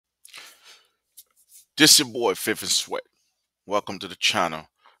This is your boy Fifth and Sweat. Welcome to the channel.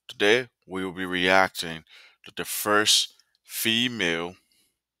 Today we will be reacting to the first female,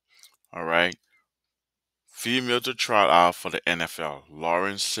 all right, female to try out for the NFL,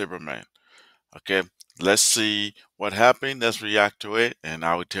 Lauren Silberman. Okay, let's see what happened. Let's react to it, and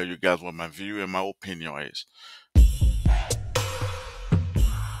I will tell you guys what my view and my opinion is.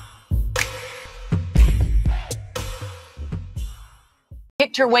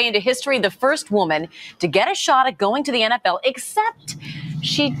 Kicked her way into history, the first woman to get a shot at going to the NFL, except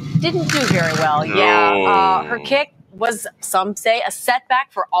she didn't do very well. No. Her kick was, some say, a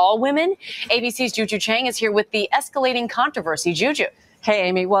setback for all women. ABC's Juju Chang is here with the escalating controversy. Juju. Hey,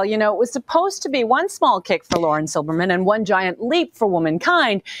 Amy. Well, it was supposed to be one small kick for Lauren Silberman and one giant leap for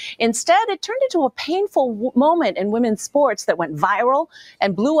womankind. Instead, it turned into a painful moment in women's sports that went viral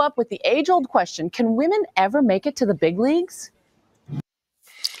and blew up with the age-old question, can women ever make it to the big leagues?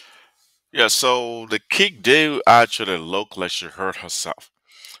 Yeah, so the kick did actually look like she hurt herself.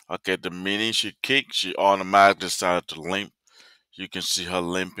 Okay, the minute she kicked, she automatically started to limp. You can see her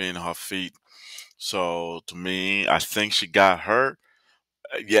limping her feet. So to me, I think she got hurt.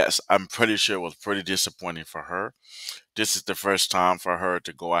 Yes, I'm pretty sure it was pretty disappointing for her. This is the first time for her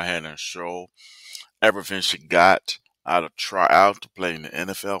to go ahead and show everything she got out of tryout to play in the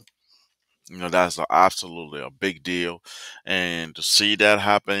NFL. That's absolutely a big deal, and to see that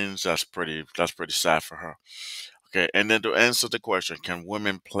happen, that's pretty sad for her. Okay, and then to answer the question, can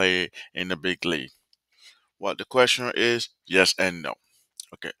women play in the big league? Well, the question is yes and no.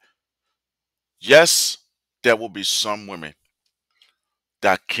 Okay, yes, there will be some women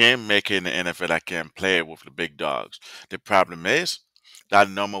that can make it in the NFL that can play with the big dogs. The problem is that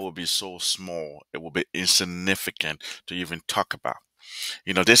number will be so small, it will be insignificant to even talk about.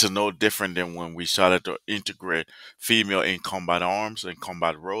 This is no different than when we started to integrate female in combat arms and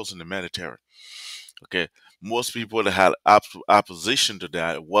combat roles in the military. Okay, most people that had opposition to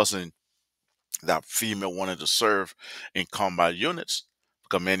that, it wasn't that female wanted to serve in combat units,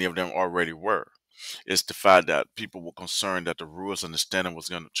 because many of them already were. It's the fact that people were concerned that the rules and the standard was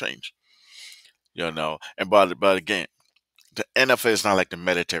going to change. And but again, the NFL is not like the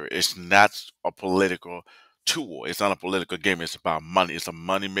military. It's not a political tool. It's not a political game. It's about money. It's a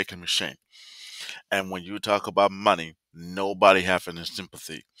money making machine. And when you talk about money, nobody has any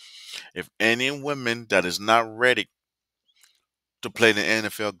sympathy. If any woman that is not ready to play the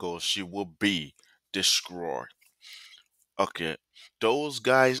NFL goes, she will be destroyed. Okay, those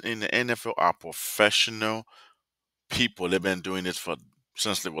guys in the NFL are professional people. They've been doing this for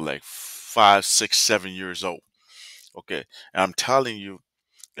since they were like 5, 6, 7 years old. Okay, and I'm telling you,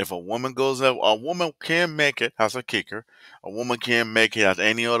 if a woman goes up, a woman can make it as a kicker. A woman can make it at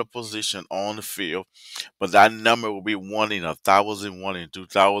any other position on the field, but that number will be 1 in 1,000, 1 in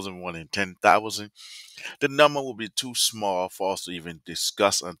 2,000, 1 in 10,000. The number will be too small for us to even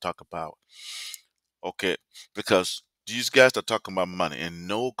discuss and talk about. Okay, because these guys are talking about money, and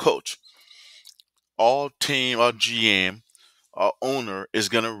no coach, all team, or GM, or owner is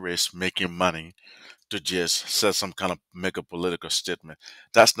gonna risk making money to just say some kind of make a political statement.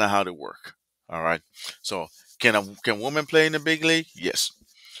 That's not how they work. All right. So can women play in the big league? Yes.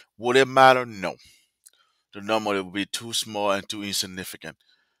 Would it matter? No. The number will be too small and too insignificant.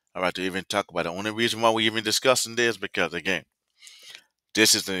 All right, to even talk about it. The only reason why we even discussing this because again,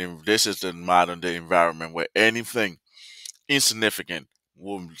 this is the modern day environment where anything insignificant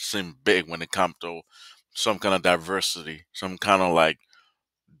will seem big when it comes to some kind of diversity, some kind of like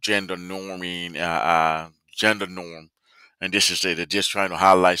gender norming, gender norm, and this is it. They're just trying to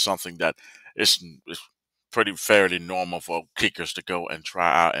highlight something that is pretty fairly normal for kickers to go and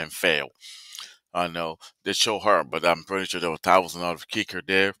try out and fail. I know they show her, but I'm pretty sure there were thousands of kicker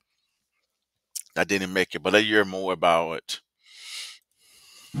there that didn't make it. But let's hear more about it.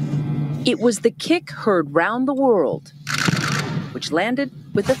 It was the kick heard round the world, which landed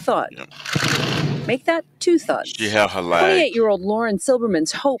with a thud. Yeah. Make that 2 thuds. She held her leg. 28-year-old Lauren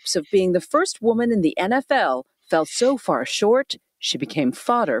Silberman's hopes of being the first woman in the NFL fell so far short, she became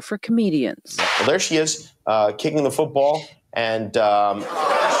fodder for comedians. Well, there she is, kicking the football, and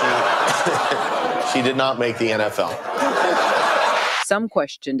she did not make the NFL. Some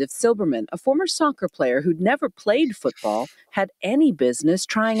questioned if Silberman, a former soccer player who'd never played football, had any business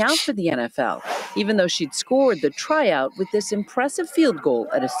trying out for the NFL, even though she'd scored the tryout with this impressive field goal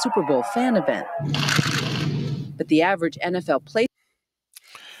at a Super Bowl fan event. But the average NFL player...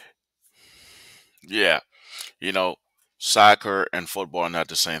 Yeah, soccer and football are not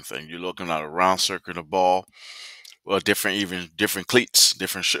the same thing. You're looking at a round circular ball, well, different cleats,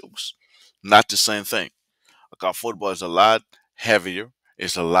 different shoes. Not the same thing. Because football is a lot heavier.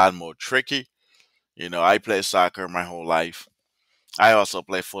 It's a lot more tricky. You know, I played soccer my whole life. I also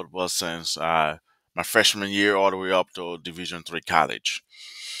played football since my freshman year all the way up to Division 3 college.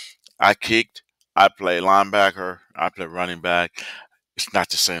 I kicked. I play linebacker. I play running back. It's not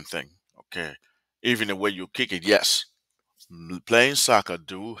the same thing. Okay. Even the way you kick it, yes. Playing soccer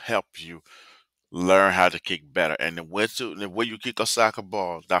do help you learn how to kick better. And the way you kick a soccer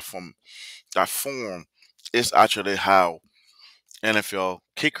ball, that form is actually how NFL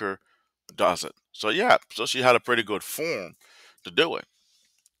kicker does it. So yeah, so she had a pretty good form to do it.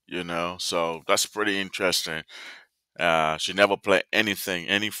 So that's pretty interesting. She never played any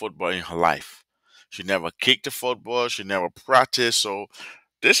football in her life. She never kicked a football. She never practiced. So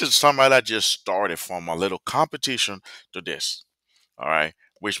this is somebody that just started from a little competition to this. All right,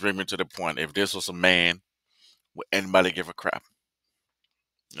 which brings me to the point: if this was a man, would anybody give a crap?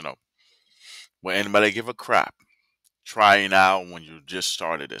 You know, would anybody give a crap trying out when you just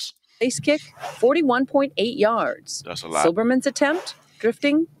started this? Place kick, 41.8 yards. That's a lot. Silberman's attempt,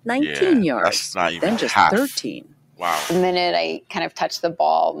 drifting 19 Yeah, yards, that's not even then just half. 13. Wow. The minute I kind of touched the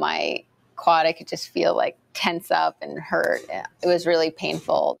ball, my quad, I could just feel like tense up and hurt. It was really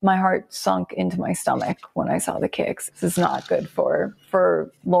painful. My heart sunk into my stomach when I saw the kicks. This is not good for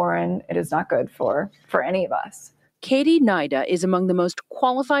Lauren. It is not good for any of us. Katie Nida is among the most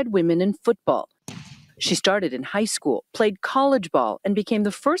qualified women in football. She started in high school, played college ball, and became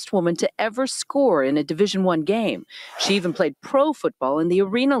the first woman to ever score in a Division I game. She even played pro football in the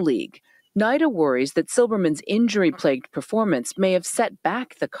Arena League. Nida worries that Silberman's injury-plagued performance may have set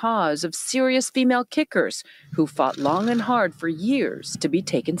back the cause of serious female kickers who fought long and hard for years to be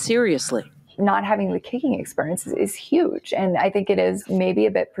taken seriously. Not having the kicking experience is huge, and I think it is maybe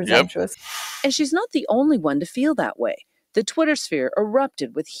a bit presumptuous. And she's not the only one to feel that way. The Twitter sphere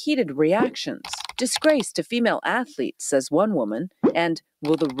erupted with heated reactions. Disgrace to female athletes, says one woman. And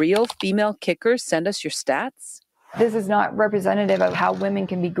will the real female kickers send us your stats? This is not representative of how women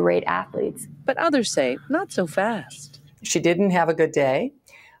can be great athletes. But others say, not so fast. She didn't have a good day,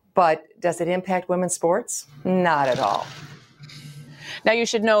 but does it impact women's sports? Not at all. Now you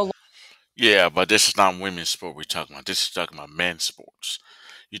should know. Yeah, but this is not women's sport we're talking about. This is talking about men's sports.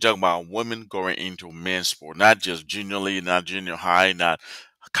 You're talking about women going into men's sport, not just junior league, not junior high, not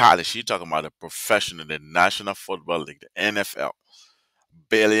college. You're talking about the professional, the National Football League, the NFL.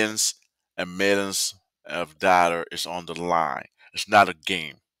 Billions and millions of dollars is on the line. It's not a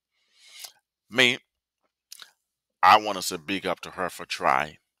game. Me, I want to say big up to her for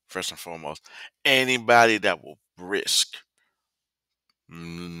trying, first and foremost. Anybody that will risk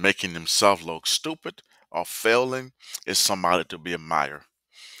making themselves look stupid or failing is somebody to be admired.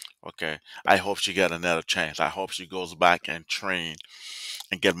 Okay, I hope she get another chance. I hope she goes back and train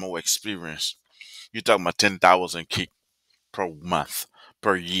and get more experience. You're talking about 10,000 kick per month,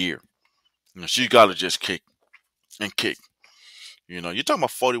 per year. She gotta just kick and kick. You're talking about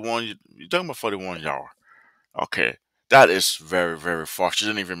 41. You're talking about 41 yard. Okay, that is very, very far. She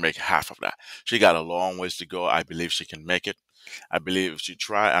didn't even make half of that. She got a long ways to go. I believe she can make it. I believe if she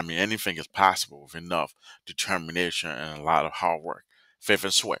try, I mean, anything is possible with enough determination and a lot of hard work, faith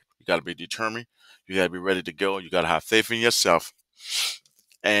and sweat. You got to be determined. You got to be ready to go. You got to have faith in yourself,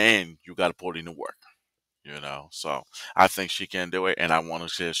 and you got to put in the work. So I think she can do it, and I want to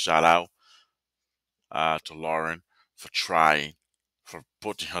say a shout out to Lauren for trying, for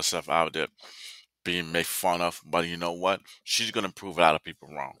putting herself out there, being made fun of. But you know what? She's gonna prove a lot of people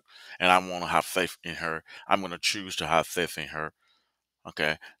wrong, and I want to have faith in her. I'm gonna choose to have faith in her.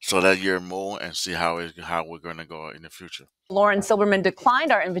 Okay, so that year more and see how we're gonna go in the future. Lauren Silberman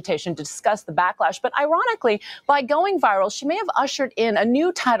declined our invitation to discuss the backlash, but ironically, by going viral, she may have ushered in a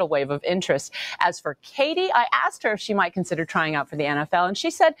new tidal wave of interest. As for Katie, I asked her if she might consider trying out for the NFL, and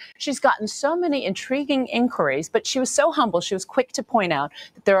she said she's gotten so many intriguing inquiries, but she was so humble, she was quick to point out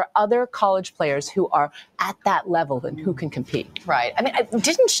that there are other college players who are at that level and who can compete. Right. I mean,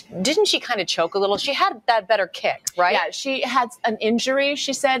 didn't she kind of choke a little? She had that better kick, right? Yeah, she had an injury,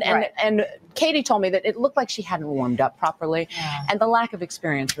 she said, and Katie told me that it looked like she hadn't warmed up properly. Yeah. And the lack of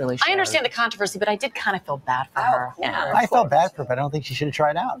experience really showed. I understand the controversy, but I did kind of feel bad for her. Yeah, I felt bad for her, but I don't think she should have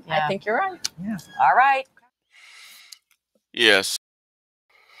tried out. Yeah. I think you're right. Yeah. All right. Yes.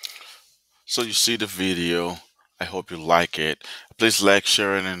 So you see the video. I hope you like it. Please like,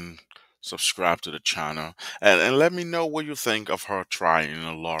 share it, and subscribe to the channel. And let me know what you think of her trying,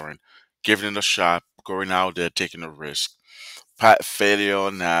 Lauren. Giving it a shot, going out there, taking a risk. Failure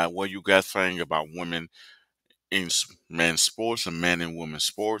or not, what you guys think about women in men's sports and men in women's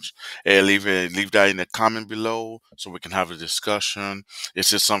sports. Leave that in the comment below so we can have a discussion. Is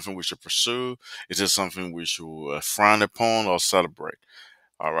this something we should pursue? Is this something we should frown upon or celebrate?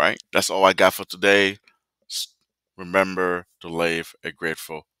 All right, that's all I got for today. Remember to live a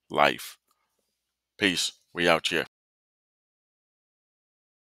grateful life. Peace. We out here.